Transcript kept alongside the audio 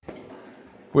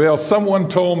Well, someone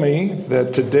told me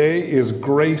that today is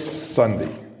Grace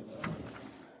Sunday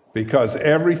because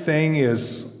everything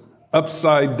is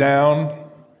upside down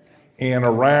and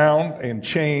around and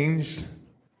changed.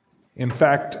 In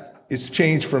fact, it's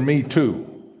changed for me too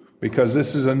because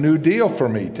this is a new deal for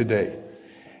me today.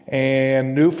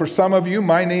 And new for some of you,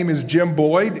 my name is Jim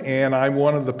Boyd and I'm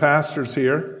one of the pastors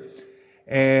here.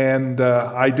 And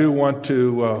I do want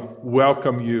to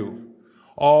welcome you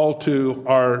all to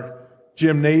our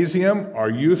gymnasium, our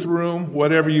youth room,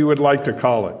 whatever you would like to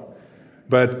call it.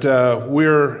 But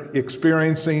we're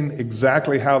experiencing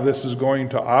exactly how this is going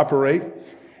to operate.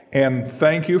 And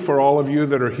thank you for all of you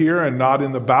that are here and not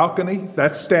in the balcony.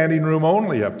 That's standing room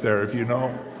only up there, if you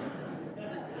know.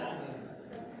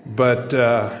 But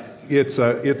it's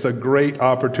a great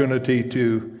opportunity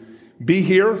to be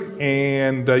here,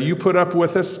 and you put up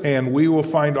with us, and we will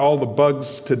find all the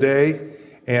bugs today.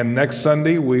 And next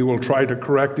Sunday, we will try to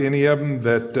correct any of them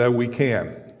that we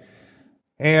can.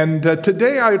 And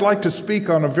today, I'd like to speak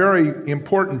on a very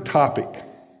important topic.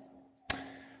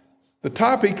 The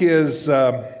topic is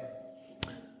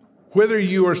whether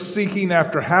you are seeking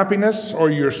after happiness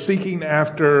or you're seeking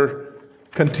after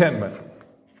contentment.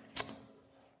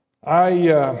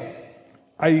 I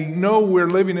know we're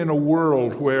living in a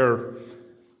world where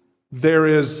there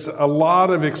is a lot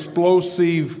of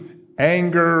explosive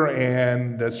anger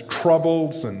and there's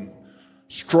troubles and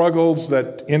struggles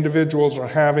that individuals are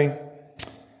having.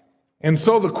 And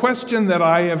so the question that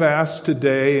I have asked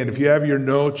today, and if you have your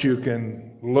notes, you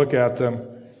can look at them: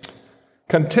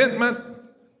 contentment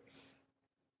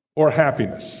or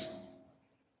happiness?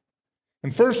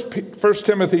 In 1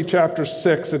 Timothy chapter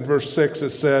 6 and verse 6, it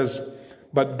says,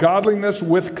 "But godliness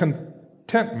with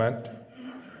contentment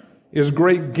is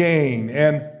great gain."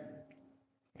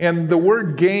 And the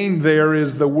word gain there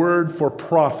is the word for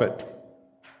profit.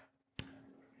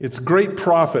 It's great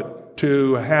profit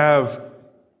to have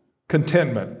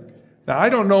contentment. Now, I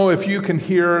don't know if you can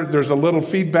hear, there's a little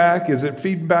feedback. Is it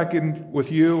feedback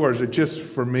with you, or is it just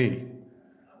for me?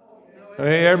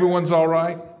 Hey, everyone's all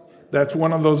right? That's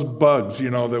one of those bugs,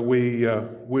 that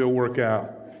we'll work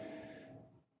out.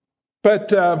 But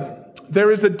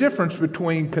there is a difference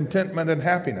between contentment and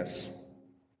happiness.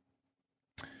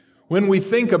 When we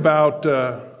think about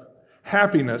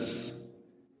happiness,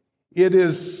 it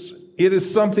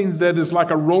is something that is like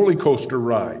a roller coaster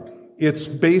ride. It's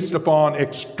based upon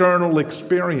external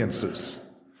experiences.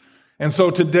 And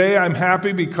so today I'm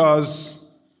happy because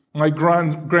my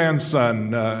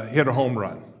grandson hit a home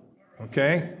run.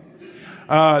 Okay?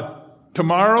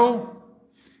 Tomorrow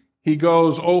he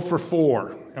goes 0 for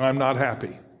 4, and I'm not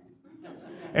happy.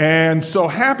 And so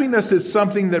happiness is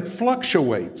something that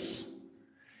fluctuates.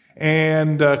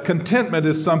 And contentment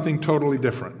is something totally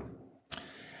different.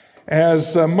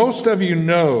 As most of you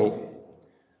know,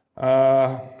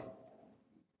 that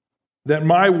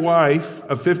my wife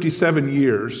of 57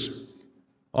 years,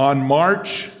 on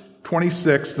March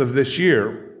 26th of this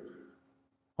year,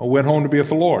 went home to be with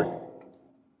the Lord.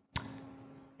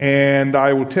 And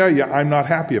I will tell you, I'm not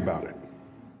happy about it.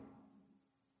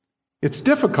 It's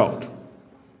difficult.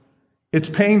 It's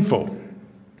painful.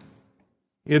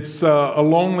 It's a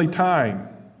lonely time.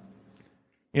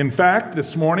 In fact,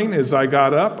 this morning as I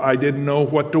got up, I didn't know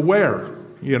what to wear,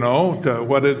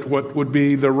 what would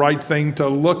be the right thing to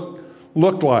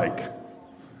look like.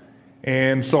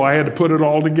 And so I had to put it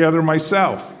all together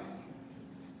myself.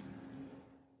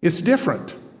 It's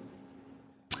different.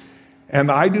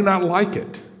 And I do not like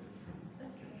it.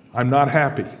 I'm not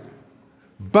happy.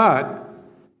 But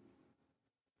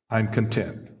I'm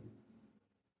content.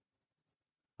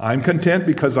 I'm content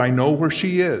because I know where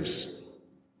she is.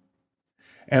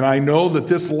 And I know that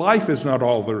this life is not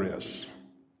all there is.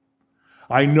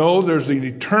 I know there's an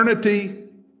eternity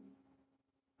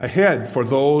ahead for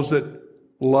those that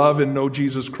love and know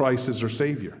Jesus Christ as their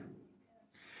Savior.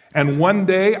 And one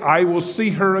day I will see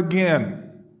her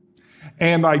again.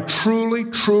 And I truly,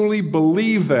 truly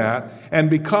believe that.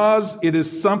 And because it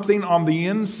is something on the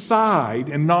inside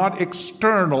and not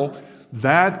external,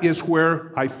 that is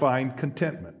where I find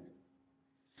contentment.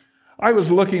 I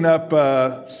was looking up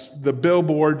the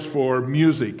billboards for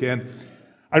music, and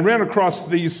I ran across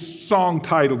these song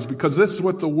titles because this is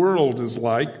what the world is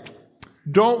like.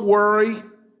 Don't worry,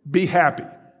 be happy.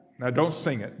 Now, don't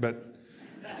sing it, but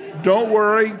don't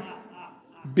worry,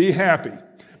 be happy.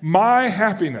 My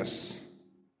happiness.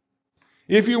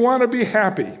 If you want to be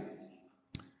happy,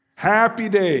 happy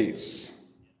days.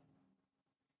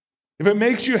 If it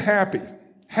makes you happy,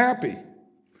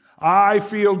 I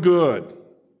feel good.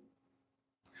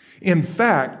 In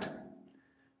fact,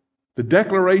 the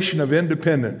Declaration of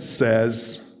Independence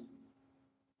says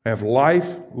Have life,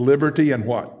 liberty, and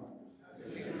what?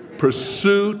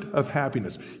 Pursuit of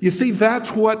happiness. You see,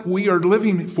 that's what we are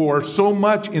living for so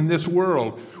much in this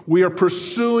world. We are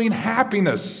pursuing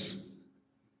happiness.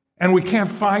 And we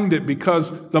can't find it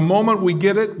because the moment we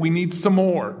get it, we need some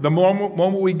more. The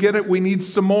moment we get it, we need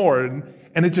some more.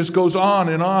 And it just goes on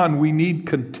and on. We need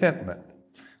contentment.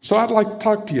 So I'd like to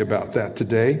talk to you about that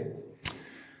today.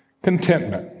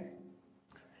 Contentment.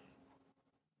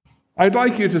 I'd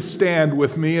like you to stand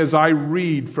with me as I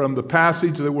read from the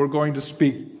passage that we're going to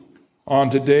speak on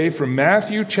today from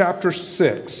Matthew chapter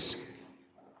 6.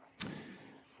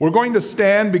 We're going to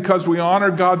stand because we honor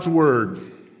God's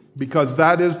word, because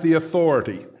that is the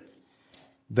authority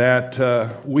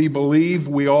that we believe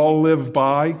we all live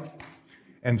by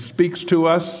and speaks to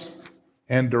us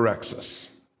and directs us.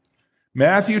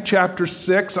 Matthew chapter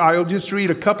 6, I'll just read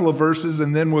a couple of verses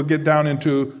and then we'll get down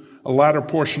into a latter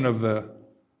portion of the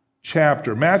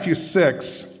chapter. Matthew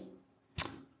 6,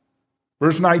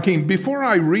 verse 19. Before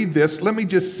I read this, let me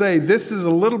just say this is a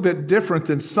little bit different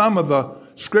than some of the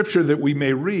scripture that we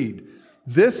may read.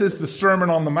 This is the Sermon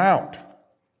on the Mount.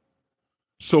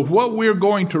 So what we're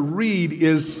going to read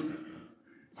is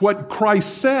what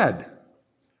Christ said.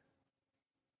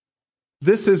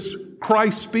 This is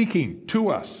Christ speaking to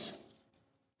us.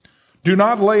 Do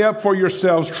not lay up for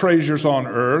yourselves treasures on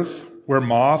earth, where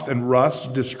moth and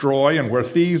rust destroy and where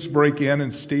thieves break in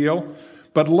and steal,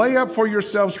 but lay up for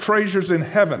yourselves treasures in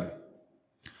heaven,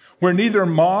 where neither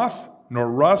moth nor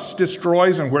rust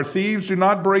destroys and where thieves do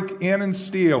not break in and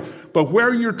steal. But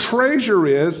where your treasure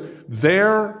is,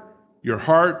 there your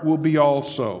heart will be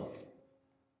also.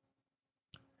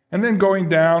 And then going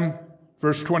down,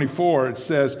 verse 24, it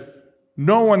says,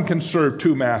 no one can serve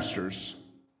two masters.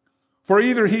 For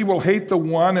either he will hate the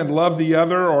one and love the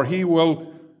other, or he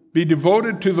will be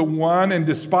devoted to the one and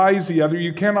despise the other.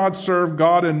 You cannot serve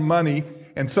God and money.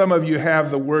 And some of you have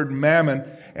the word mammon.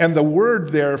 And the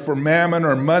word there for mammon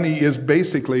or money is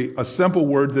basically a simple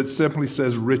word that simply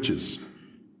says riches.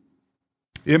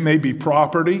 It may be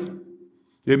property.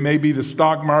 It may be the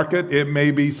stock market. It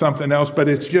may be something else, but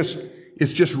it's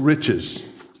just riches.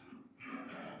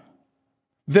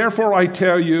 Therefore, I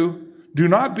tell you, do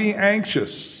not be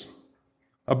anxious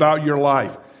about your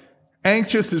life.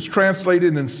 Anxious is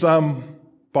translated in some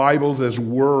Bibles as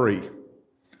worry.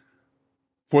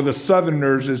 For the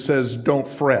Southerners, it says, don't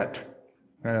fret.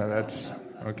 That's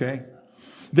okay.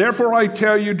 Therefore, I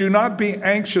tell you, do not be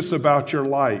anxious about your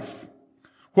life,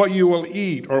 what you will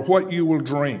eat or what you will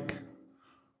drink,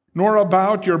 nor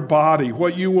about your body,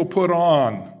 what you will put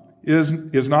on.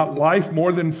 Is not life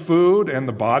more than food and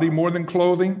the body more than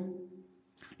clothing?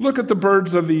 Look at the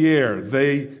birds of the air.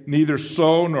 They neither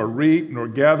sow nor reap nor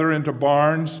gather into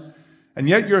barns, and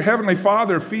yet your heavenly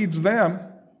Father feeds them.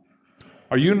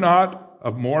 Are you not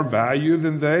of more value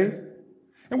than they?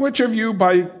 And which of you,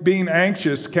 by being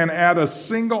anxious, can add a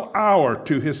single hour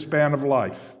to his span of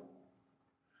life?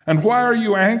 And why are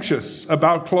you anxious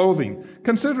about clothing?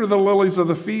 Consider the lilies of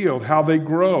the field, how they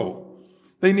grow.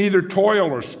 They neither toil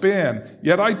or spin.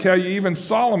 Yet I tell you, even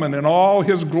Solomon in all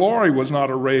his glory was not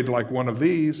arrayed like one of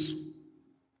these.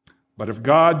 But if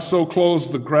God so clothes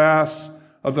the grass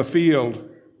of the field,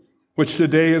 which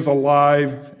today is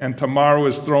alive and tomorrow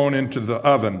is thrown into the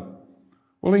oven,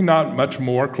 will he not much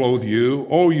more clothe you,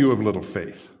 O you of little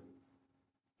faith?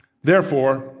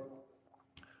 Therefore,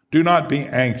 do not be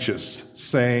anxious,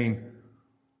 saying,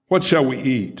 what shall we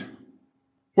eat?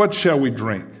 What shall we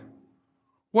drink?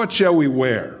 What shall we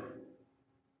wear?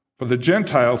 For the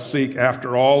Gentiles seek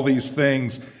after all these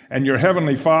things, and your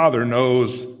heavenly Father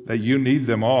knows that you need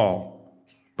them all.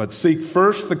 But seek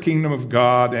first the kingdom of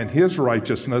God and his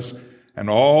righteousness, and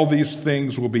all these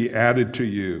things will be added to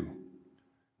you.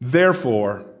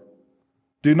 Therefore,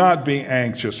 do not be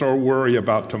anxious or worry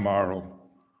about tomorrow,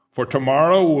 for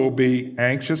tomorrow will be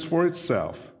anxious for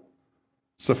itself.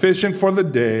 Sufficient for the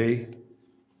day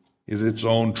is its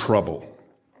own trouble.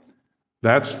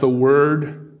 That's the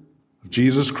word of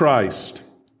Jesus Christ,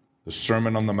 the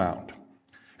Sermon on the Mount.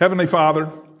 Heavenly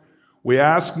Father, we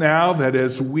ask now that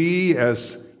as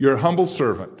your humble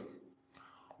servant,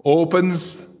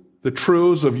 opens the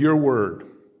truths of your word,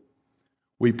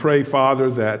 we pray, Father,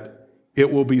 that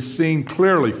it will be seen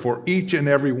clearly for each and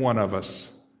every one of us,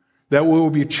 that we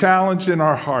will be challenged in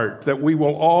our heart, that we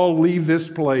will all leave this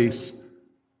place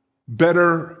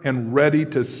better and ready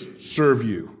to serve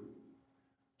you.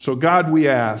 So God, we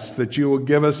ask that you will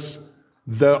give us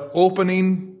the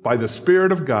opening by the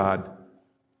Spirit of God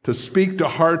to speak to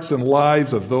hearts and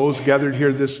lives of those gathered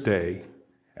here this day.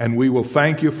 And we will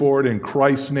thank you for it. In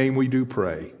Christ's name we do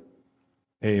pray.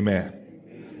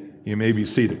 Amen. You may be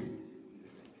seated.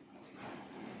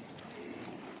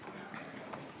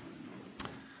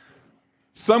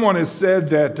 Someone has said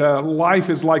that life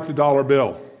is like the dollar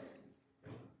bill.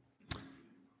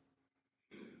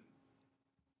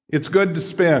 It's good to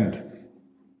spend,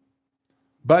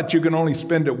 but you can only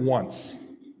spend it once.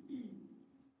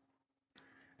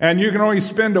 And you can only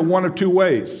spend it one of two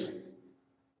ways.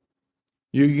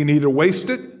 You can either waste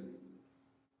it,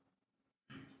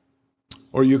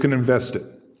 or you can invest it.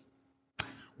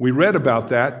 We read about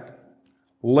that.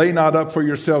 Lay not up for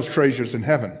yourselves treasures in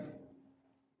heaven.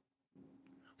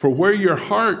 For where your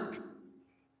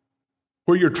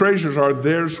treasures are,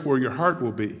 there's where your heart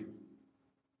will be.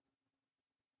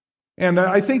 And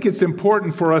I think it's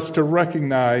important for us to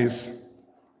recognize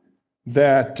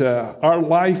that our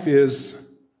life is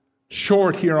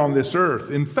short here on this earth.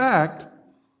 In fact,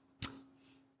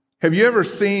 have you ever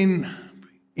seen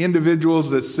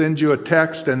individuals that send you a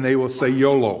text and they will say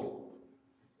YOLO?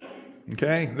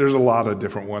 Okay? There's a lot of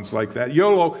different ones like that.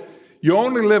 YOLO, you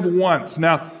only live once.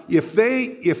 Now, if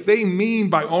they mean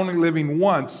by only living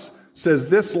once, says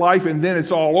this life and then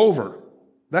it's all over,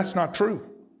 that's not true.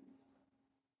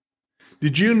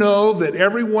 Did you know that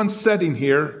everyone sitting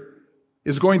here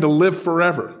is going to live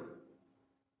forever?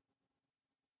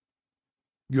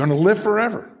 You're going to live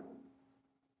forever.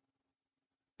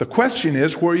 The question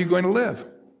is, where are you going to live?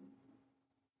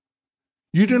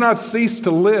 You do not cease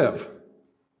to live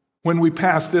when we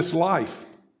pass this life.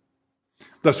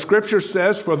 The scripture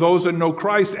says, for those that know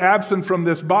Christ, absent from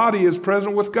this body is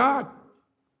present with God.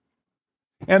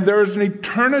 And there is an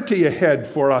eternity ahead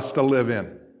for us to live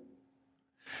in.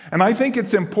 And I think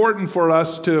it's important for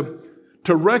us to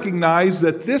recognize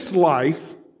that this life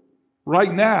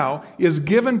right now is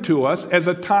given to us as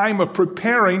a time of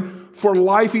preparing for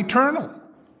life eternal.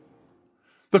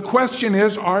 The question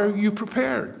is, are you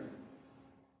prepared?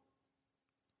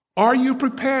 Are you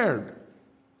prepared?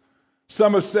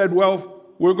 Some have said, well,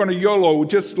 we're going to YOLO,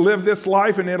 just live this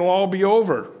life and it'll all be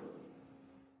over.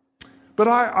 But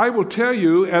I will tell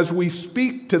you, as we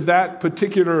speak to that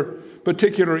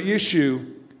particular issue,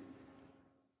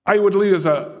 I would leave as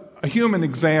a human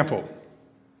example.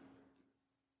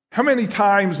 How many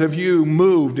times have you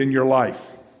moved in your life?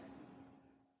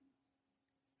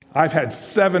 I've had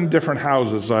 7 different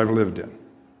houses I've lived in.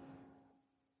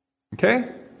 Okay?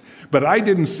 But I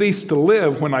didn't cease to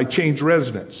live when I changed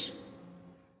residence.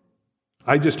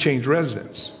 I just changed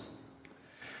residence.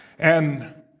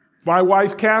 And my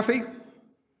wife, Kathy,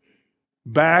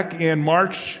 back in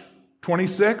March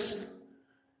 26th,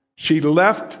 she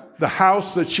left the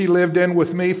house that she lived in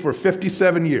with me for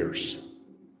 57 years.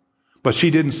 But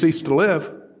she didn't cease to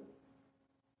live.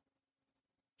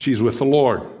 She's with the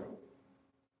Lord.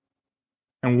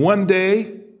 And one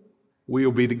day,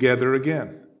 we'll be together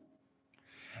again.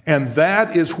 And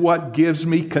that is what gives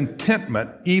me contentment,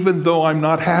 even though I'm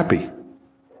not happy.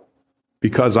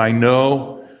 Because I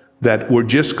know that we're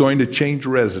just going to change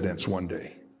residence one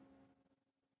day.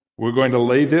 We're going to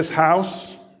lay this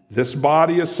house, this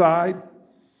body aside,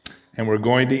 and we're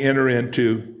going to enter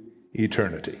into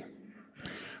eternity.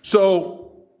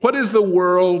 So, what is the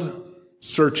world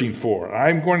searching for?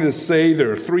 I'm going to say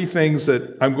there are 3 things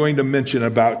that I'm going to mention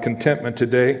about contentment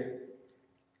today.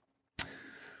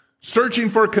 Searching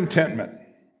for contentment.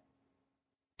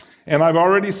 And I've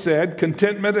already said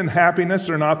contentment and happiness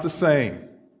are not the same.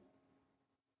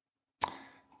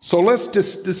 So let's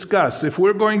just discuss. If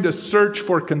we're going to search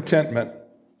for contentment,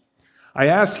 I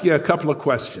ask you a couple of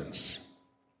questions.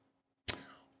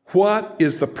 What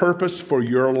is the purpose for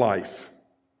your life?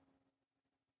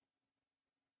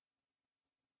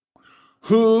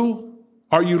 Who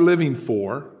are you living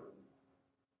for?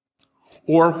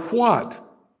 Or what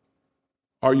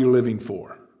are you living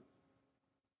for?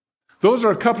 Those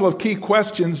are a couple of key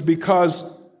questions because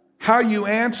how you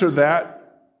answer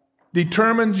that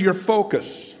determines your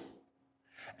focus.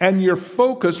 And your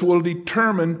focus will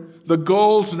determine the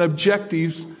goals and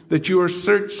objectives that you are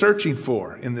searching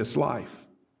for in this life.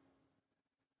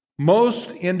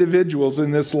 Most individuals in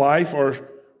this life are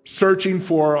searching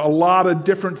for a lot of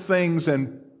different things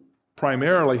and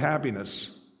primarily happiness.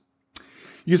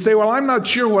 You say, well, I'm not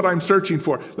sure what I'm searching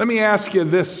for. Let me ask you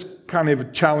this kind of a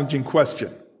challenging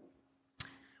question.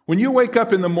 When you wake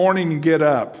up in the morning and get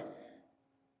up,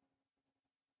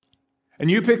 and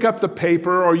you pick up the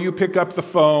paper, or you pick up the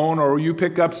phone, or you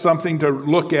pick up something to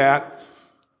look at,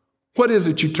 what is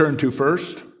it you turn to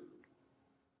first?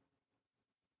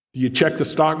 Do you check the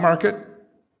stock market?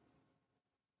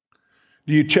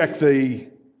 Do you check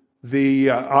the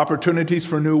opportunities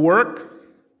for new work?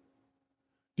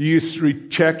 Do you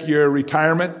recheck your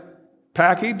retirement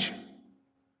package?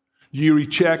 Do you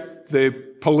recheck the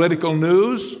political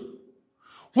news?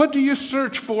 What do you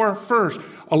search for first?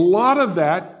 A lot of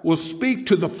that will speak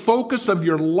to the focus of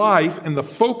your life, and the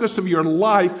focus of your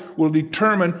life will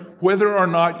determine whether or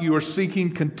not you are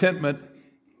seeking contentment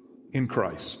in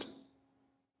Christ.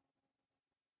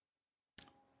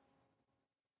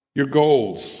 Your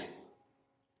goals: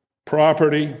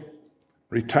 property,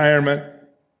 retirement,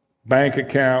 bank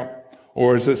account,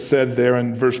 or as it said there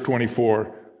in verse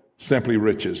 24, simply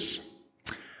riches.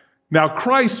 Now,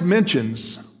 Christ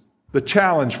mentions the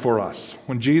challenge for us.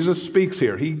 When Jesus speaks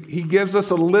here, he gives us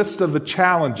a list of the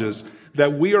challenges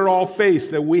that we are all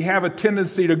faced, that we have a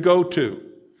tendency to go to.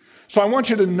 So I want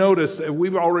you to notice,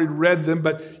 we've already read them,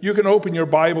 but you can open your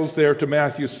Bibles there to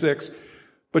Matthew 6.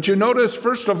 But you notice,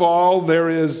 first of all, there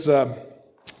is the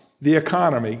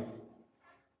economy,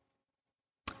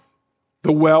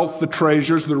 the wealth, the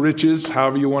treasures, the riches,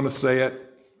 however you want to say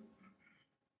it.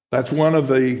 That's one of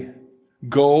the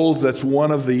goals. That's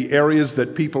one of the areas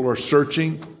that people are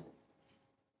searching.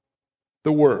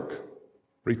 The work,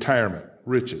 retirement,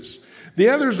 riches. The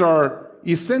others are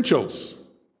essentials.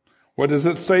 What does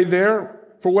it say there?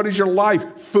 For what is your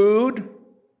life? Food.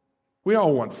 We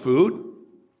all want food,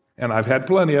 and I've had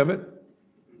plenty of it.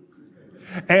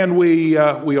 And we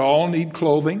all need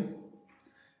clothing.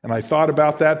 And I thought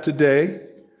about that today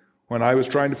when I was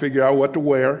trying to figure out what to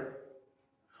wear.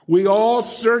 We all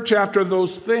search after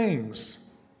those things.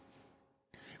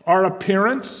 Our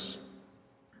appearance,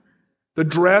 the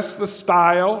dress, the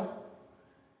style,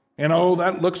 and oh,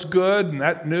 that looks good, and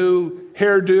that new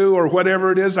hairdo or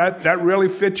whatever it is, that really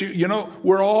fits you. You know,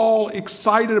 we're all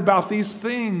excited about these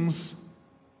things.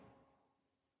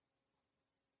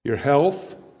 Your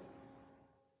health.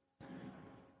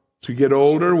 As we get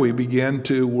older, we begin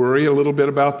to worry a little bit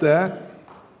about that.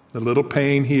 A little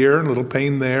pain here, a little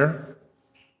pain there.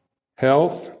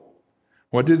 Health.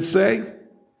 What did it say?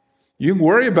 You can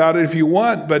worry about it if you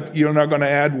want, but you're not going to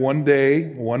add one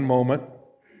day, one moment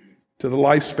to the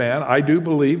lifespan. I do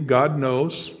believe God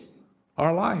knows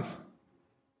our life.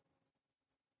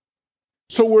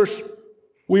 So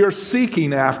we are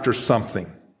seeking after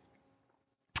something.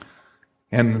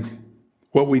 And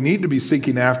what we need to be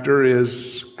seeking after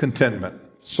is contentment.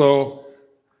 So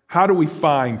how do we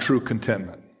find true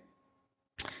contentment?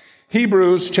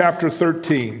 Hebrews chapter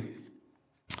 13.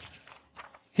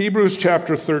 Hebrews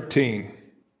chapter 13.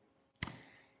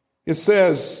 It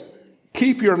says,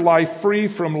 keep your life free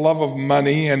from love of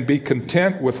money and be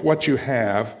content with what you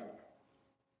have.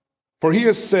 For he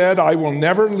has said, I will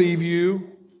never leave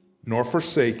you nor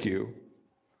forsake you.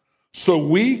 So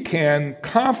we can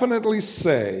confidently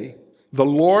say, the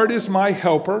Lord is my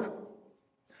helper.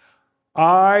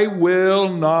 I will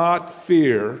not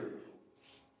fear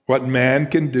what man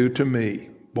can do to me.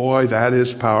 Boy, that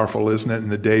is powerful, isn't it, in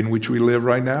the day in which we live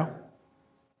right now?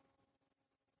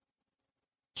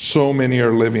 So many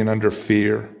are living under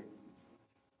fear.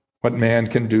 What man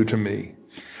can do to me.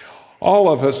 All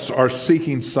of us are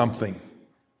seeking something.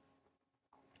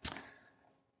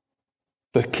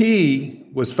 The key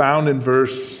was found in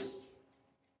verse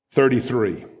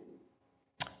 33.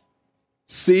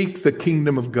 Seek the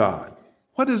kingdom of God.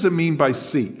 What does it mean by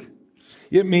seek?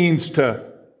 It means to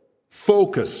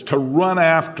focus, to run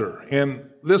after. And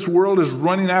this world is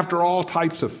running after all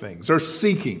types of things. They're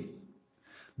seeking.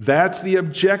 That's the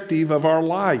objective of our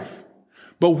life.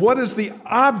 But what is the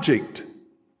object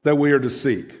that we are to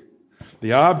seek?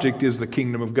 The object is the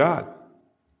kingdom of God.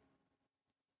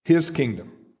 His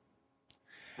kingdom.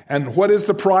 And what is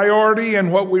the priority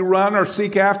and what we run or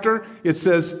seek after? It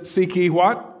says, seek ye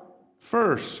what?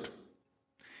 First.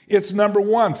 It's number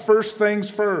one, first things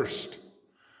first.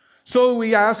 So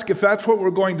we ask, if that's what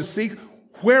we're going to seek,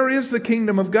 where is the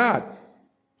kingdom of God?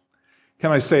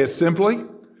 Can I say it simply?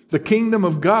 The kingdom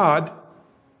of God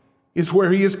is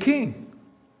where he is king,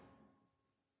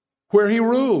 where he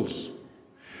rules.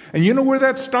 And you know where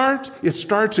that starts? It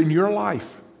starts in your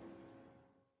life.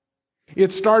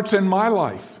 It starts in my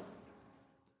life.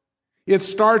 It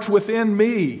starts within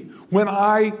me when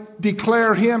I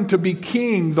declare him to be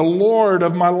king, the Lord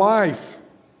of my life.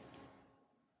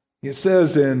 It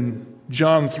says in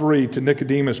John 3 to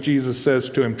Nicodemus, Jesus says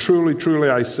to him, truly, truly,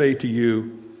 I say to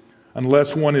you,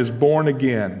 unless one is born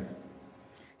again,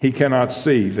 he cannot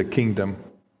see the kingdom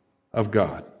of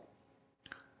God.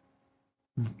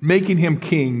 Making him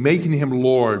king, making him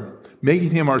Lord,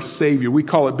 making him our Savior, we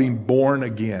call it being born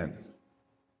again.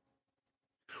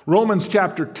 Romans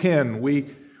chapter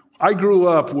 10, I grew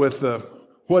up with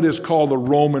what is called the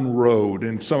Roman road,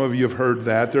 and some of you have heard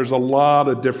that. There's a lot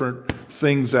of different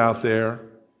things out there.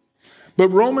 But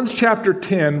Romans chapter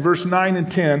 10, verse 9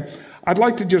 and 10, I'd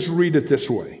like to just read it this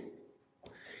way.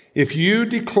 if you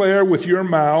declare with your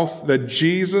mouth that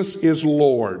Jesus is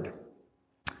Lord.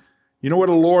 You know what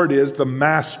a Lord is? The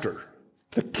master,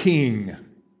 the king.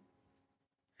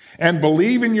 And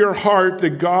believe in your heart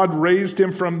that God raised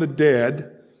him from the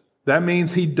dead. That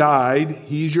means he died,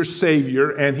 he's your Savior,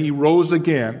 and he rose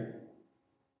again.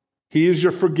 He is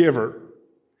your forgiver.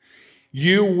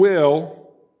 You will,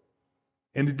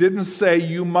 and it didn't say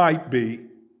you might be,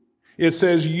 it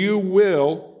says you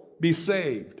will be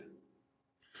saved.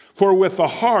 For with the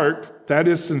heart, that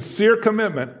is sincere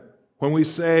commitment, when we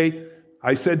say,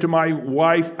 I said to my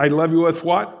wife, I love you with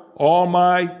what? All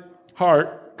my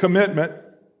heart, commitment,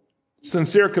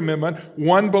 sincere commitment.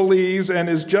 One believes and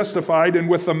is justified, and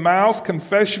with the mouth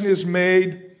confession is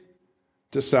made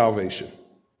to salvation.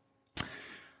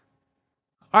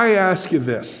 I ask you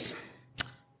this.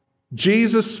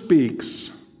 Jesus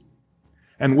speaks,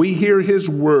 and we hear his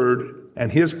word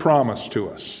and his promise to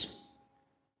us.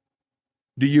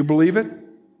 Do you believe it?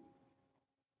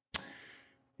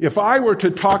 If I were to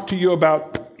talk to you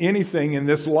about anything in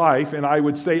this life, and I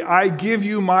would say, I give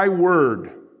you my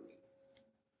word,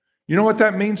 you know what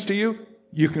that means to you?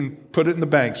 You can put it in the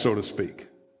bank, so to speak.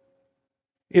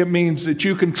 It means that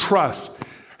you can trust.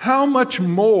 How much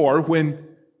more when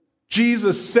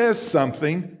Jesus says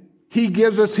something, he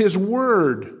gives us his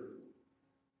word.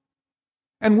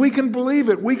 And we can believe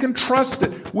it. We can trust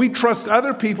it. We trust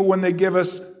other people when they give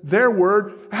us their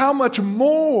word. How much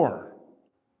more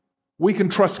we can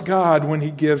trust God when he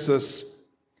gives us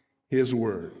his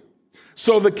word.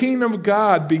 So the kingdom of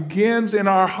God begins in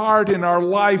our heart, in our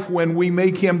life, when we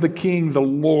make him the king, the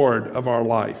Lord of our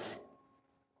life.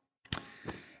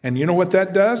 And you know what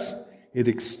that does? It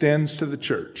extends to the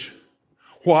church.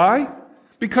 Why?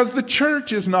 Because the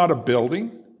church is not a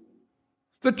building.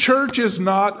 The church is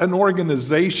not an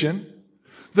organization.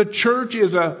 The church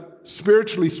is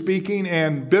spiritually speaking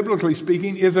and biblically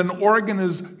speaking, is an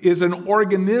organism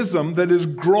that is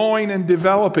growing and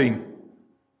developing.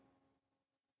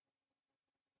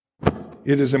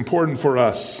 It is important for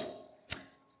us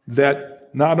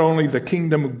that not only the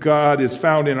kingdom of God is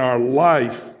found in our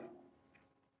life,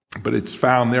 but it's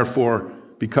found, therefore,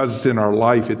 because it's in our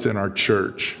life, it's in our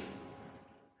church,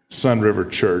 Sun River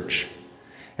Church.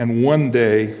 And one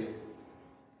day,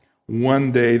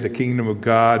 the kingdom of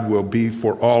God will be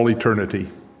for all eternity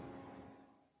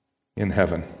in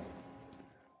heaven.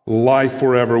 Life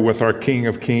forever with our King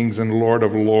of Kings and Lord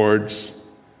of Lords,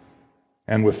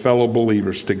 and with fellow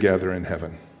believers together in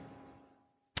heaven.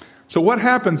 So what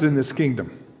happens in this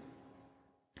kingdom?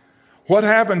 What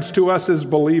happens to us as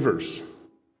believers?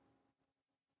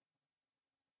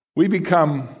 We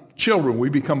become children. We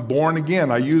become born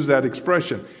again. I use that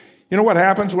expression. You know what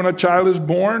happens when a child is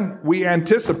born? We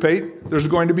anticipate there's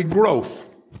going to be growth.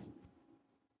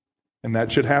 And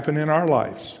that should happen in our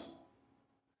lives.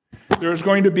 There's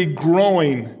going to be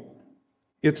growing.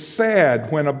 It's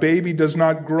sad when a baby does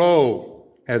not grow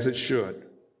as it should.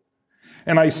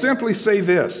 And I simply say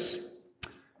this.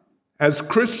 As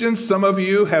Christians, some of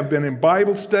you have been in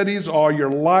Bible studies all your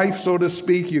life, so to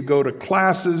speak. You go to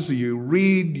classes, you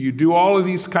read, you do all of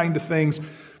these kind of things.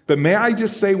 But may I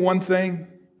just say one thing?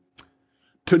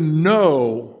 To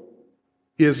know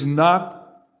is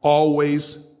not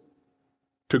always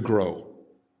to grow.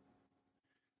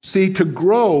 See, to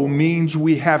grow means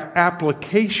we have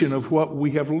application of what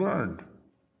we have learned.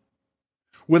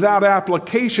 Without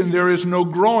application, there is no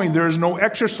growing, there is no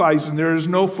exercising, there is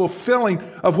no fulfilling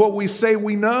of what we say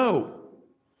we know.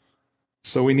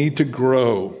 So we need to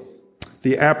grow.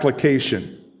 The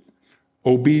application,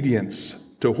 obedience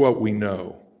to what we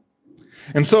know.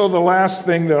 And so the last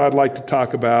thing that I'd like to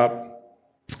talk about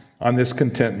on this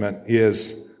contentment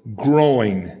is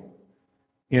growing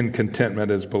in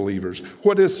contentment as believers.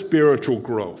 What is spiritual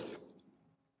growth?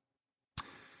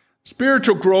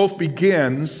 Spiritual growth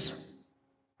begins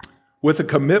with a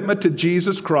commitment to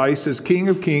Jesus Christ as King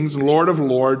of Kings, Lord of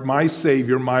Lords, my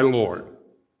Savior, my Lord.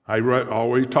 I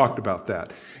already talked about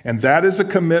that. And that is a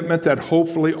commitment that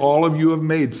hopefully all of you have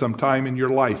made sometime in your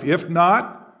life. If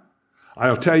not,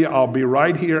 I'll tell you, I'll be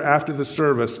right here after the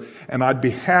service, and I'd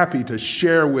be happy to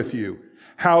share with you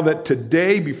how that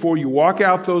today, before you walk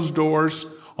out those doors,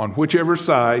 on whichever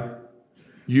side,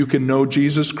 you can know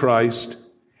Jesus Christ,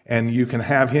 and you can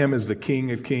have him as the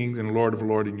King of Kings and Lord of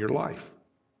Lords in your life.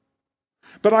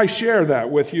 But I share that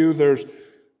with you. There's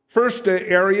first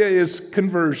area is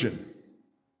conversion.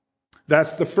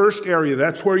 That's the first area.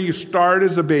 That's where you start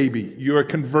as a baby. You are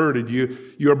converted.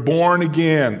 You're born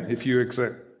again, if you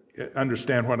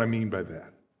understand what I mean by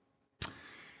that.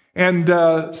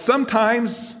 And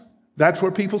sometimes that's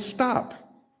where people stop.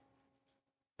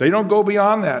 They don't go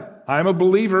beyond that. I'm a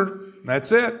believer.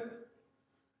 That's it.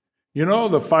 You know,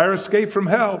 the fire escape from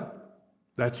hell.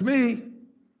 That's me.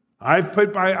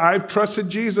 I've trusted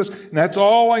Jesus, and that's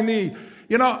all I need.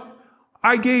 You know,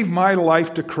 I gave my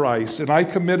life to Christ, and I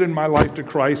committed my life to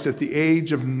Christ at the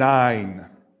age of 9.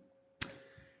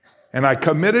 And I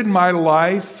committed my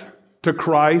life to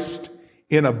Christ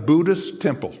in a Buddhist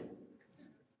temple.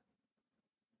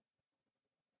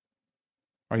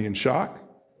 Are you in shock?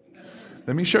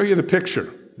 Let me show you the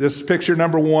picture. This is picture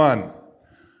number 1.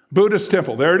 Buddhist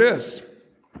temple. There it is.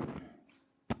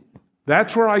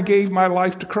 That's where I gave my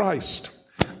life to Christ.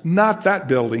 Not that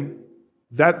building.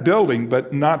 That building,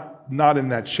 but not in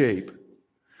that shape.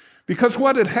 Because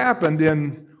what had happened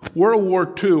in World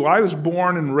War II, I was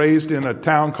born and raised in a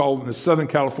town in Southern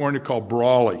California called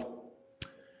Brawley.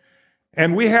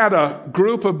 And we had a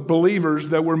group of believers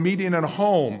that were meeting in a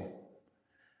home.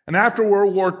 And after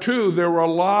World War II, there were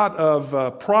a lot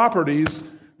of properties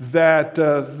that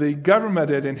the government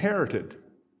had inherited.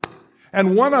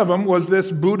 And one of them was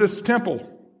this Buddhist temple.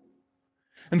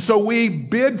 And so we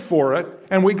bid for it,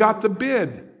 and we got the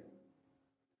bid.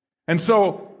 And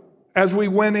so as we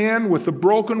went in with the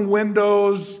broken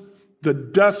windows, the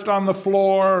dust on the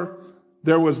floor,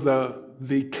 there was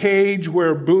the cage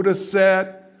where Buddha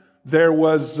sat, there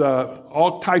was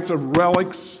all types of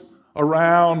relics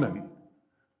around, and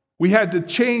we had to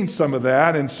change some of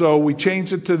that, and so we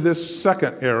changed it to this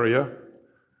second area.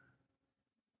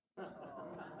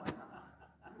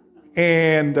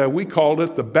 And we called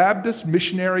it the Baptist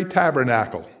Missionary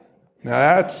Tabernacle.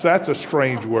 Now that's a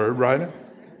strange word, right?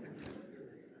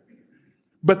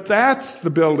 But that's the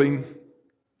building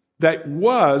that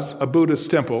was a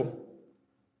Buddhist temple.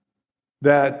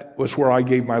 That was where I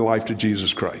gave my life to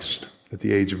Jesus Christ at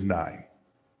the age of 9.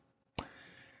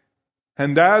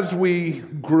 And as we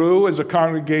grew as a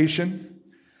congregation,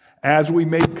 as we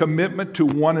made commitment to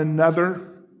one another,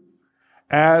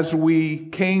 as we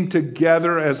came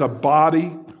together as a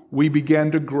body, we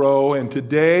began to grow. And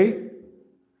today,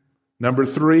 number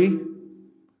 3,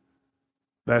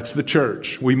 that's the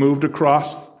church. We moved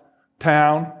across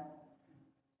town,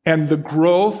 and the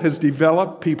growth has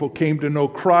developed. People came to know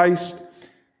Christ,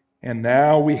 and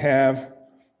now we have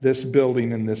this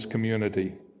building in this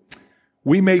community.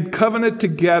 We made covenant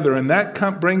together, and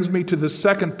that brings me to the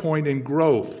second point in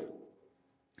growth.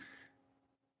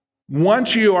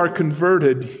 Once you are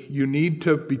converted, you need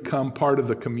to become part of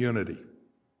the community.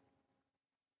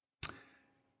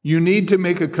 You need to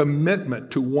make a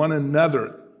commitment to one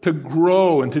another, to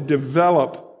grow and to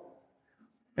develop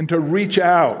and to reach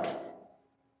out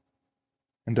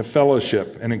and to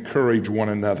fellowship and encourage one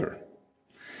another.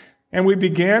 And we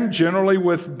began generally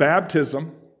with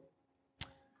baptism.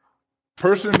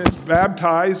 Person is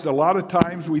baptized. A lot of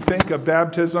times we think of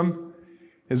baptism.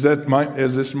 Is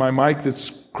this my mic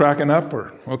that's cracking up?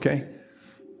 Or okay,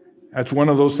 that's one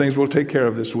of those things we'll take care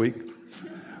of this week.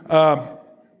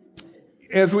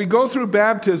 As we go through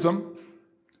baptism,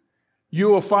 you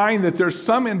will find that there's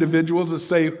some individuals that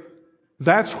say,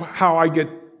 "That's how I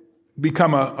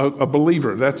become a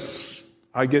believer.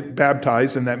 I get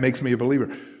baptized, and that makes me a believer."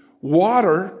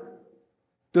 Water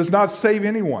does not save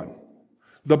anyone.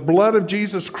 The blood of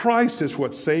Jesus Christ is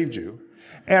what saved you.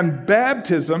 And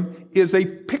baptism is a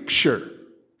picture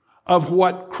of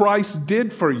what Christ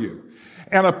did for you.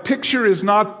 And a picture is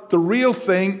not the real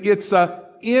thing, it's an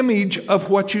image of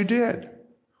what you did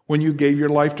when you gave your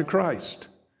life to Christ.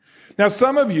 Now,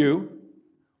 some of you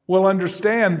will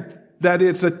understand that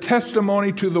it's a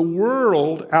testimony to the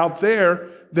world out there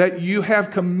that you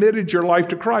have committed your life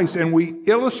to Christ. And we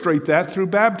illustrate that through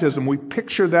baptism. We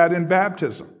picture that in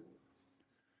baptism.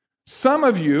 Some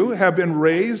of you have been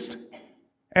raised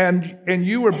and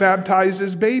you were baptized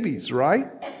as babies, right?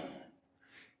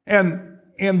 And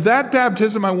in that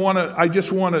baptism, I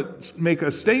just want to make a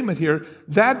statement here.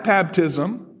 That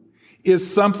baptism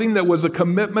is something that was a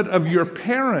commitment of your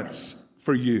parents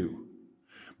for you,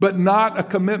 but not a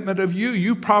commitment of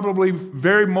you.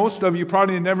 Most of you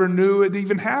probably never knew it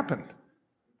even happened.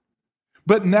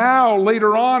 But now,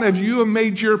 later on, if you have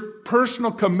made your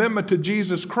personal commitment to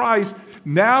Jesus Christ,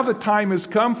 now the time has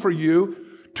come for you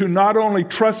to not only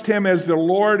trust Him as the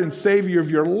Lord and Savior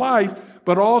of your life,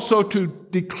 but also to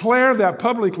declare that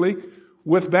publicly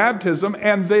with baptism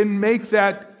and then make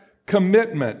that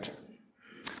commitment,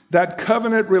 that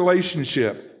covenant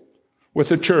relationship with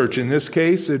the church. In this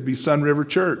case, it'd be Sun River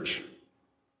Church.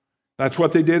 That's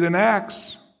what they did in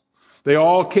Acts. They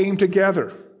all came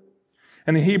together.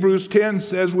 And in Hebrews 10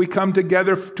 says we come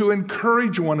together to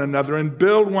encourage one another and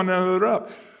build one another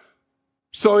up.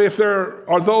 So if there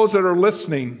are those that are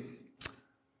listening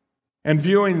and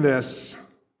viewing this,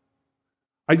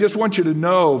 I just want you to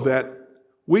know that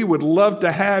we would love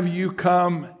to have you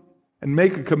come and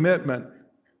make a commitment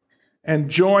and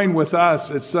join with us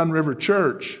at Sun River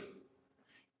Church,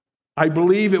 I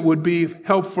believe it would be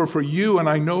helpful for you, and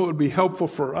I know it would be helpful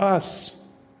for us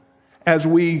as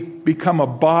we become a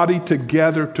body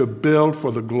together to build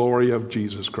for the glory of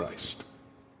Jesus Christ.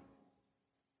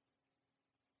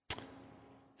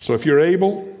 So if you're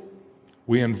able,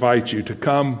 we invite you to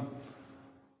come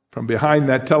from behind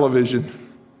that television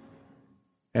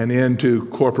and into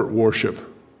corporate worship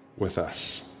with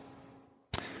us.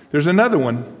 There's another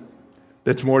one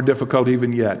that's more difficult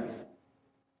even yet,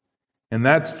 and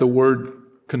that's the word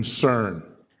concern.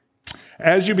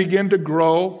 As you begin to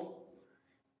grow,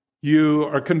 you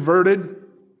are converted,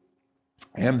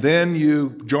 and then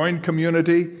you join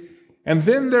community, and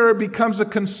then there becomes a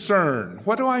concern.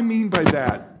 What do I mean by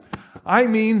that? I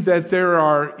mean that there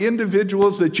are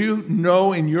individuals that you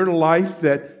know in your life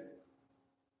that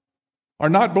are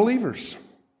not believers.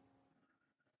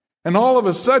 And all of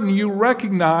a sudden you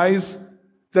recognize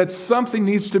that something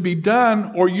needs to be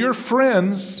done, or your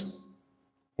friends,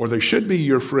 or they should be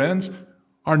your friends,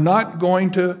 are not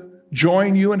going to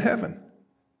join you in heaven.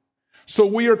 So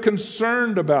we are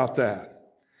concerned about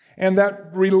that. And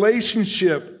that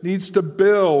relationship needs to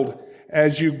build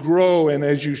as you grow and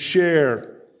as you share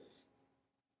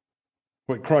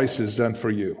what Christ has done for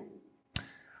you.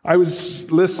 I was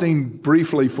listening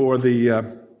briefly for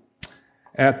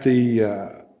at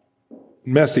the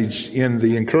message in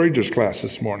the Encouragers class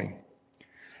this morning.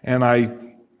 And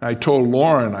I told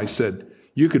Lauren, I said,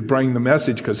 you could bring the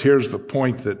message because here's the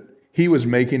point that he was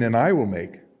making and I will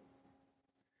make.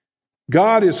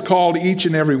 God has called each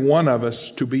and every one of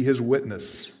us to be his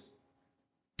witness.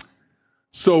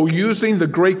 So using the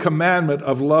great commandment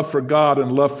of love for God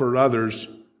and love for others,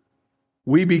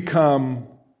 we become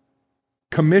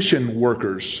commission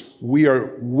workers. We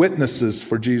are witnesses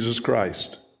for Jesus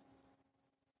Christ.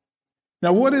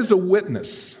 Now, what is a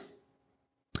witness?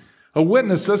 A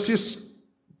witness, let's just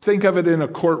think of it in a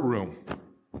courtroom.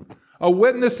 A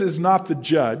witness is not the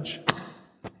judge.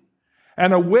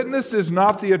 And a witness is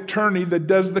not the attorney that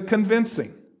does the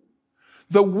convincing.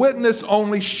 The witness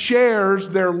only shares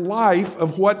their life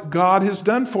of what God has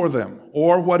done for them,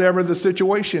 or whatever the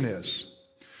situation is.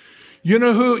 You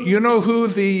know who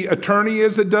the attorney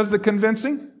is that does the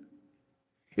convincing?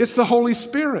 It's the Holy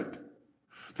Spirit.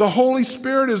 The Holy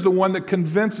Spirit is the one that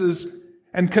convinces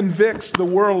and convicts the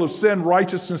world of sin,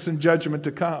 righteousness, and judgment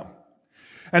to come.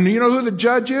 And you know who the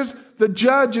judge is? The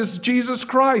judge is Jesus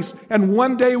Christ. And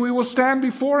one day we will stand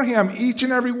before him, each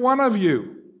and every one of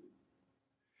you.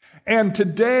 And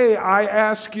today I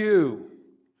ask you,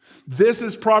 this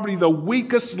is probably the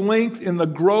weakest link in the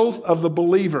growth of the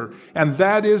believer, and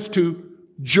that is to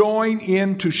join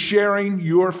into sharing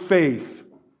your faith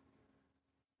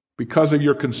because of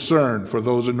your concern for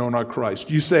those who know not Christ.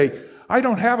 You say, I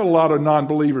don't have a lot of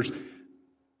non-believers.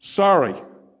 Sorry.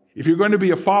 If you're going to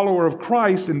be a follower of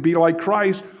Christ and be like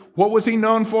Christ, what was he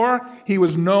known for? He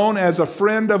was known as a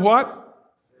friend of what?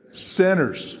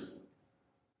 Sinners.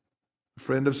 A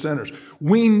friend of sinners.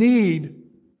 We need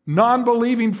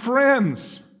non-believing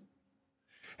friends.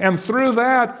 And through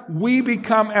that, we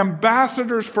become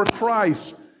ambassadors for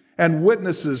Christ and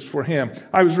witnesses for him.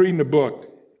 I was reading a book,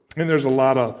 and there's a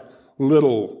lot of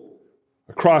little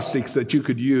acrostics that you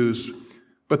could use,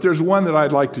 but there's one that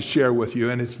I'd like to share with you,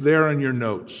 and it's there in your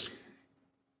notes.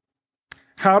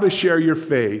 How to share your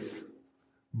faith.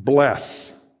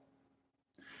 Bless.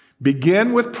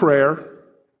 Begin with prayer.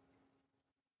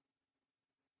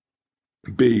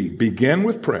 Begin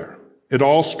with prayer. It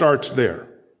all starts there.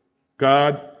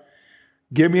 God,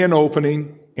 give me an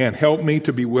opening and help me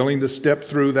to be willing to step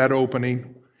through that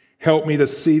opening. Help me to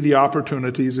see the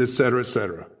opportunities, etc.,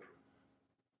 etc.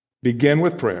 Begin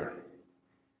with prayer.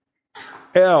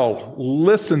 L,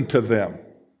 listen to them.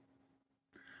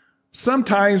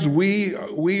 Sometimes we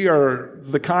are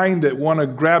the kind that want to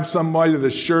grab somebody to the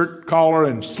shirt collar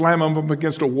and slam them up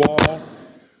against a wall.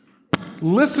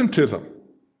 Listen to them.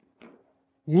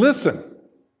 Listen.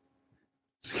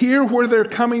 Hear where they're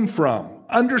coming from.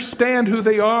 Understand who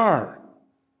they are.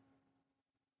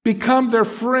 Become their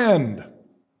friend.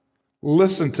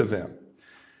 Listen to them.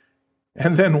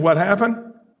 And then what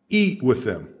happened? Eat with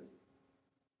them.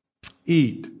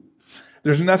 Eat.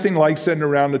 There's nothing like sitting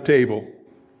around a table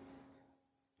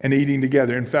and eating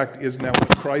together. In fact, isn't that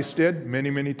what Christ did many,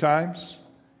 many times?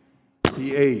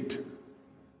 He ate.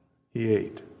 He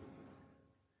ate.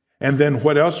 And then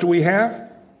what else do we have?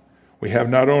 We have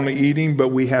not only eating, but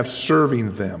we have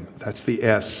serving them. That's the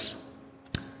S.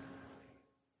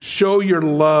 Show your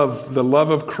love, the love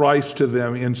of Christ to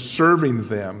them in serving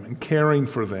them and caring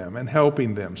for them and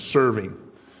helping them, serving.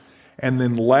 And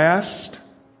then last,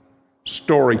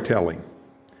 Storytelling.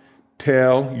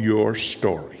 Tell your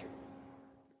story.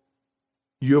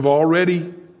 You've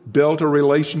already built a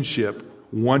relationship.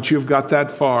 Once you've got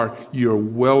that far, you're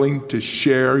willing to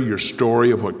share your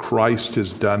story of what Christ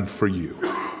has done for you.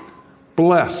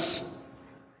 Bless.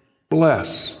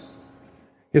 Bless.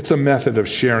 It's a method of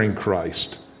sharing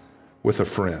Christ with a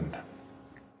friend.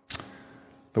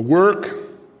 The work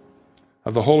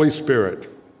of the Holy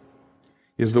Spirit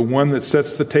is the one that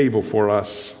sets the table for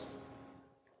us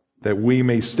that we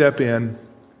may step in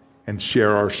and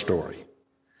share our story.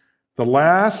 The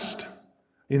last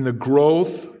in the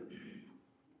growth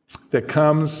that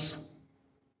comes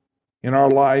in our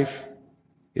life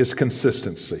is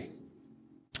consistency.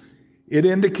 It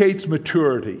indicates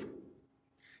maturity.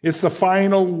 It's the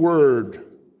final word,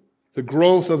 the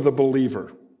growth of the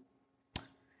believer.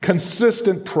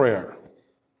 Consistent prayer,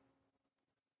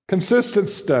 consistent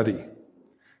study,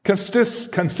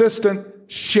 consistent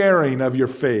sharing of your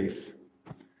faith,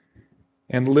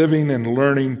 and living and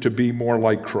learning to be more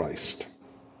like Christ.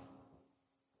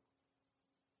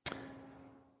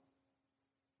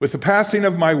 With the passing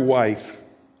of my wife,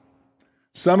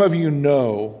 some of you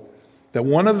know that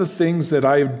one of the things that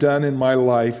I have done in my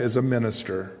life as a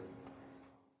minister,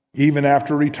 even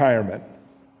after retirement,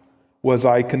 was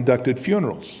I conducted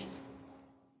funerals.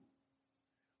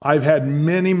 I've had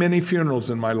many, many funerals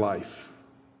in my life.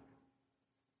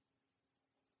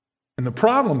 And the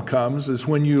problem comes is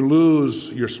when you lose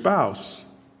your spouse,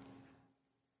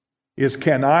 is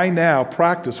can I now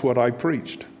practice what I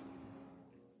preached?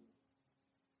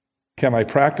 Can I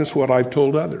practice what I've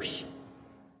told others?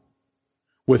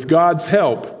 With God's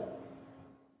help,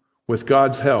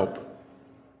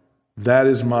 that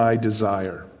is my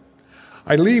desire.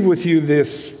 I leave with you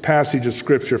this passage of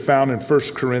Scripture found in 1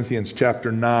 Corinthians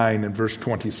chapter 9 and verse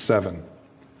 27.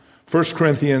 1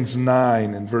 Corinthians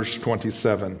 9 and verse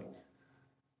 27.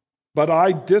 But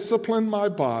I discipline my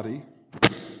body,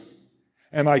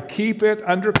 and I keep it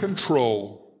under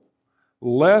control,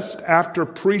 lest after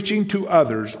preaching to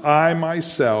others, I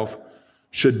myself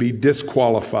should be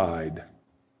disqualified.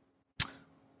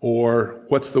 Or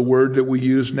what's the word that we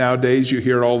use nowadays you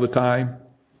hear all the time?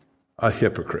 A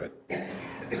hypocrite.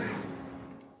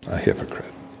 A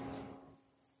hypocrite.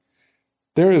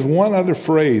 There is one other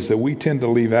phrase that we tend to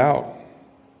leave out.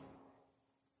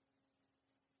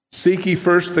 Seek ye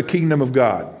first the kingdom of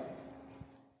God.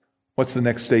 What's the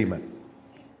next statement?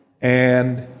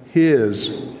 And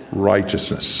His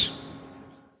righteousness.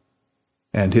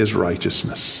 And His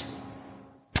righteousness.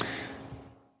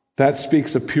 That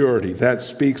speaks of purity. That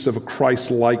speaks of a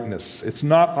Christ-likeness. It's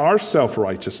not our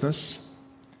self-righteousness.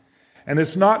 And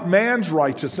it's not man's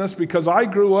righteousness, because I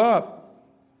grew up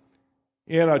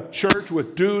in a church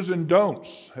with do's and don'ts.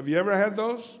 Have you ever had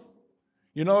those?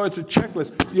 You know, it's a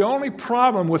checklist. The only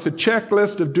problem with the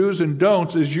checklist of do's and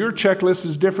don'ts is your checklist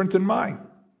is different than mine.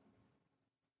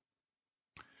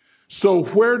 So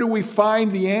where do we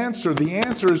find the answer? The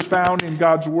answer is found in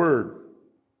God's Word.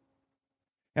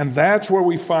 And that's where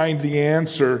we find the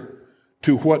answer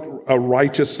to what a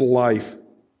righteous life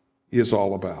is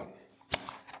all about.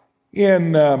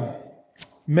 In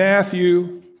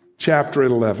Matthew chapter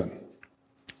 11,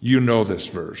 you know this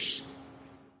verse.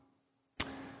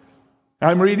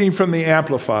 I'm reading from the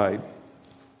Amplified.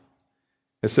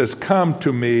 It says, "Come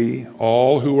to me,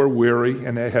 all who are weary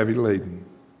and heavy laden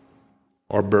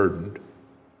or burdened."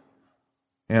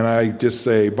 And I just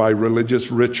say, by religious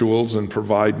rituals, and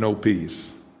provide no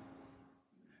peace.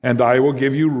 "And I will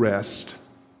give you rest,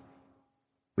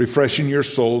 refreshing your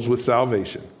souls with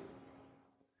salvation.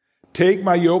 Take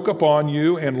my yoke upon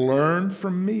you and learn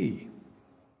from me.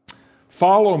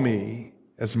 Follow me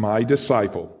as my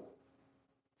disciple.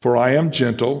 For I am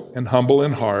gentle and humble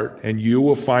in heart, and you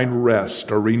will find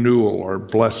rest or renewal or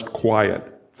blessed quiet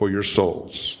for your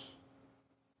souls.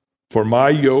 For my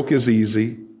yoke is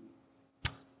easy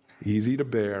to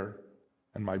bear,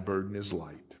 and my burden is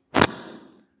light."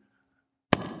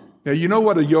 Now, you know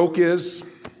what a yoke is?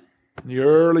 In the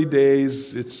early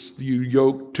days, it's you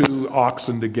yoke two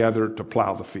oxen together to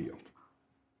plow the field.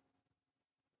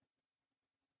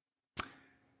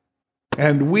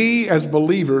 And we as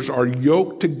believers are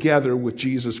yoked together with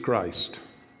Jesus Christ.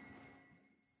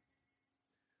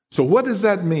 So what does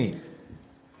that mean?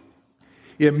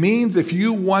 It means if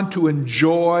you want to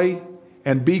enjoy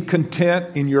and be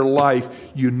content in your life,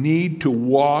 you need to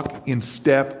walk in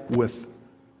step with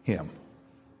Him.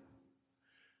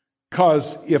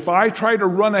 Because if I try to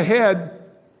run ahead,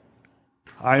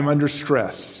 I'm under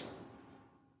stress.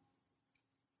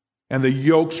 And the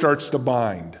yoke starts to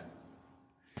bind.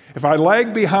 If I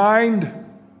lag behind,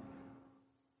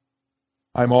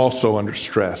 I'm also under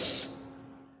stress.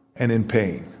 and in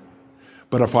pain.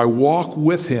 But if I walk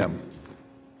with him,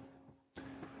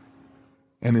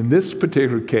 and in this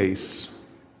particular case,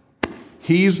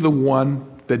 he's the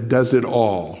one that does it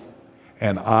all,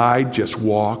 and I just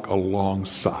walk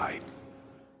alongside.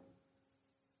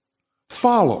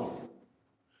 Follow.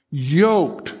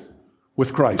 Yoked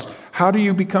with Christ. How do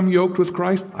you become yoked with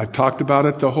Christ? I've talked about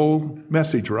it the whole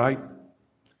message, right?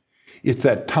 It's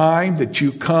that time that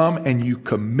you come and you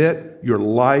commit your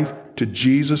life to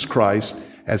Jesus Christ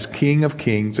as King of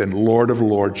Kings and Lord of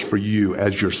Lords for you,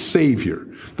 as your Savior,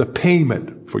 the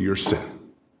payment for your sin.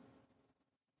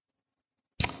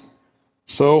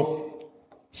 So,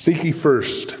 seek ye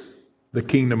first the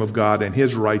kingdom of God and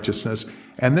his righteousness.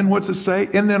 And then what's it say?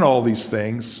 And then all these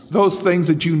things, those things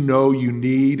that you know you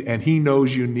need and he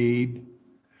knows you need,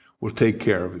 will take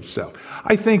care of itself.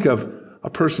 I think of a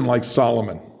person like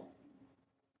Solomon.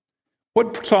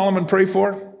 What did Solomon pray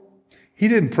for? He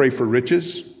didn't pray for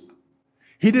riches.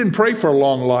 He didn't pray for a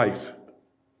long life.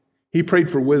 He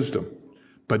prayed for wisdom.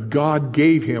 But God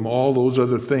gave him all those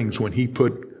other things when he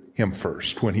put him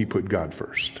first, when he put God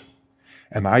first.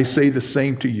 And I say the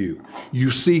same to you.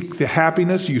 You seek the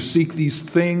happiness, you seek these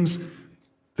things.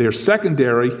 They're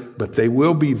secondary, but they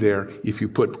will be there if you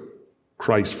put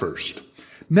Christ first.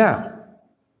 Now,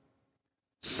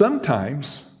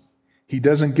 sometimes he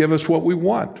doesn't give us what we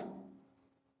want.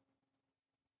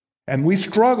 And we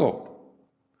struggle.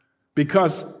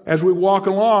 Because as we walk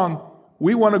along,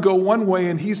 we want to go one way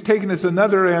and he's taking us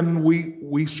another, and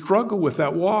we struggle with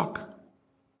that walk.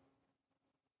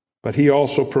 But he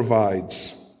also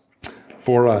provides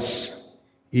for us,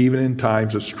 even in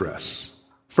times of stress.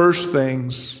 First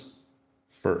things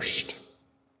first.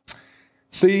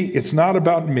 See, it's not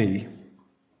about me.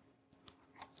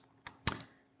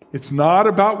 It's not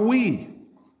about we.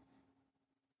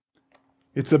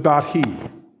 It's about he.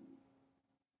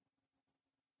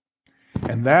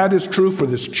 And that is true for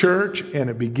this church, and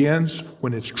it begins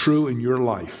when it's true in your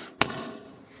life.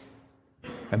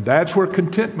 And that's where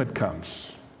contentment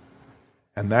comes.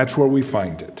 And that's where we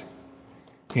find it,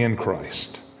 in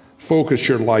Christ. Focus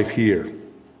your life here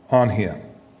on him.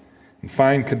 And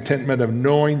find contentment of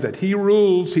knowing that he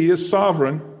rules, he is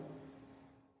sovereign,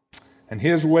 and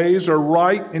his ways are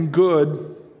right and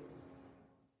good,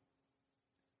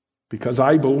 because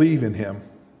I believe in him.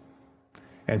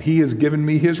 And he has given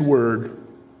me his word,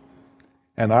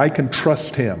 and I can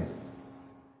trust him,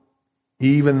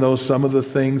 even though some of the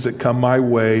things that come my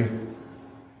way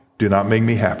do not make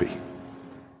me happy.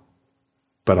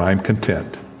 But I'm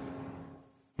content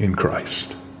in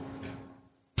Christ.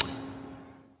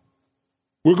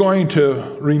 We're going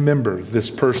to remember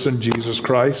this person, Jesus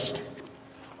Christ,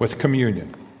 with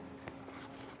communion.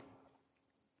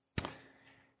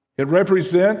 It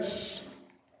represents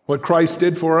what Christ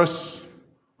did for us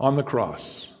on the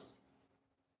cross.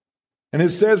 And it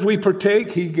says we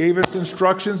partake. He gave us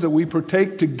instructions that we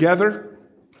partake together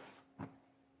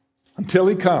until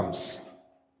he comes.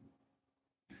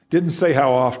 Didn't say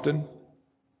how often.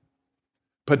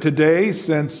 But today,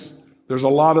 since there's a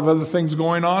lot of other things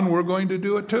going on, we're going to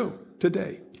do it too,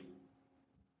 today.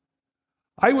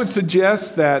 I would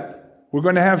suggest that we're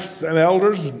going to have some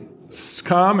elders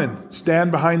come and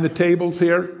stand behind the tables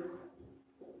here.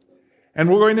 And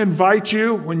we're going to invite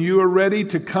you, when you are ready,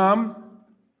 to come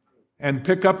and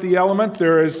pick up the element.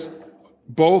 There is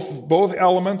both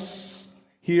elements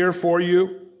here for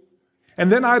you. And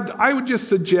then I would just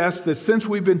suggest that since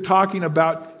we've been talking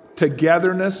about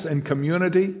togetherness and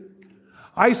community,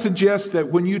 I suggest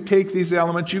that when you take these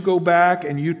elements, you go back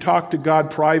and you talk to God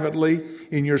privately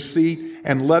in your seat,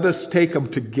 and let us take them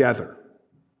together.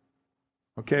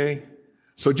 Okay?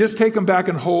 So just take them back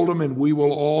and hold them, and we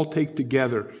will all take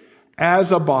together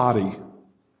as a body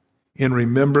in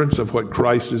remembrance of what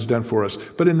Christ has done for us.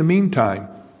 But in the meantime,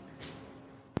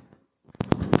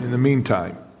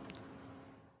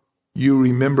 you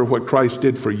remember what Christ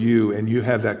did for you, and you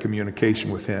have that communication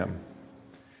with him.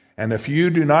 And if you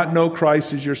do not know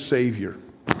Christ as your Savior,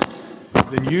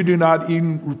 then you do not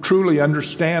even truly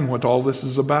understand what all this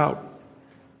is about.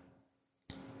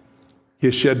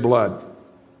 His shed blood,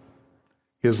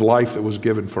 his life that was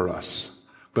given for us.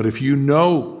 But if you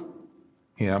know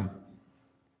him,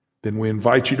 then we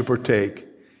invite you to partake.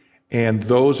 And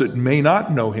those that may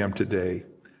not know him today,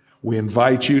 we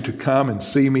invite you to come and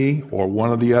see me or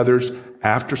one of the others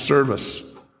after service,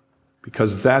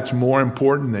 because that's more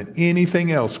important than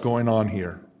anything else going on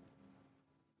here.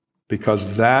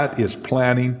 Because that is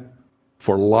planning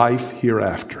for life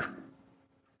hereafter,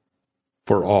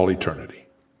 for all eternity.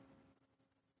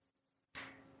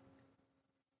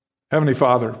 Heavenly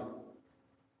Father,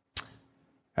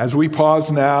 as we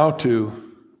pause now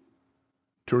to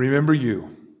to remember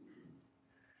you.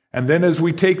 And then as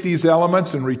we take these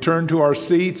elements and return to our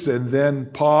seats and then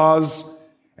pause,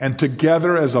 and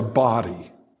together as a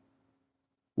body,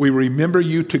 we remember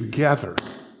you together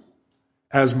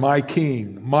as my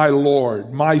King, my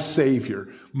Lord, my Savior,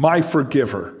 my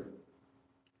Forgiver.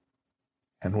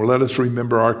 And let us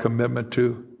remember our commitment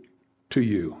to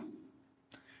you.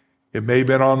 It may have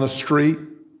been on the street.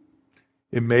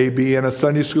 It may be in a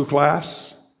Sunday school class.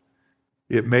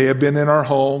 It may have been in our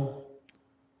home,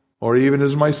 or even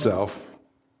as myself.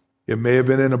 It may have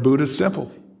been in a Buddhist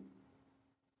temple.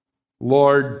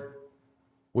 Lord,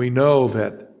 we know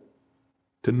that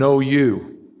to know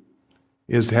you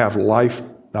is to have life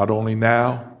not only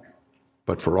now,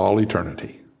 but for all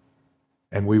eternity.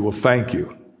 And we will thank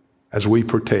you as we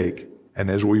partake and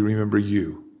as we remember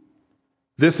you.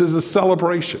 This is a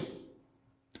celebration,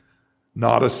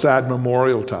 not a sad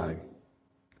memorial time.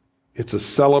 It's a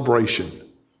celebration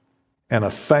and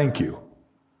a thank you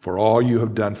for all you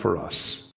have done for us.